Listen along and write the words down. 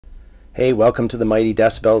Hey, welcome to the Mighty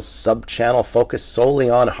Decibels sub-channel focused solely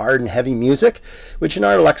on hard and heavy music, which in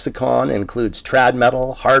our lexicon includes trad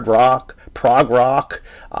metal, hard rock, prog rock,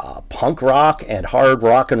 punk rock, and hard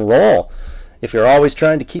rock and roll. If you're always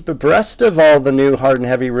trying to keep abreast of all the new hard and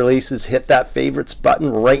heavy releases, hit that favorites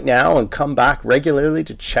button right now and come back regularly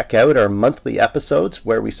to check out our monthly episodes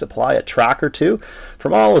where we supply a track or two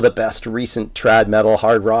from all of the best recent trad metal,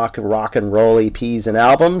 hard rock, rock and roll EPs and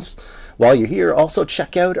albums. While you're here, also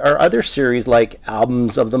check out our other series like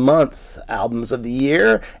Albums of the Month, Albums of the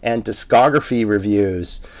Year, and Discography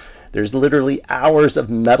Reviews. There's literally hours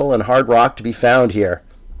of metal and hard rock to be found here.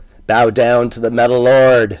 Bow down to the Metal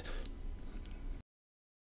Lord.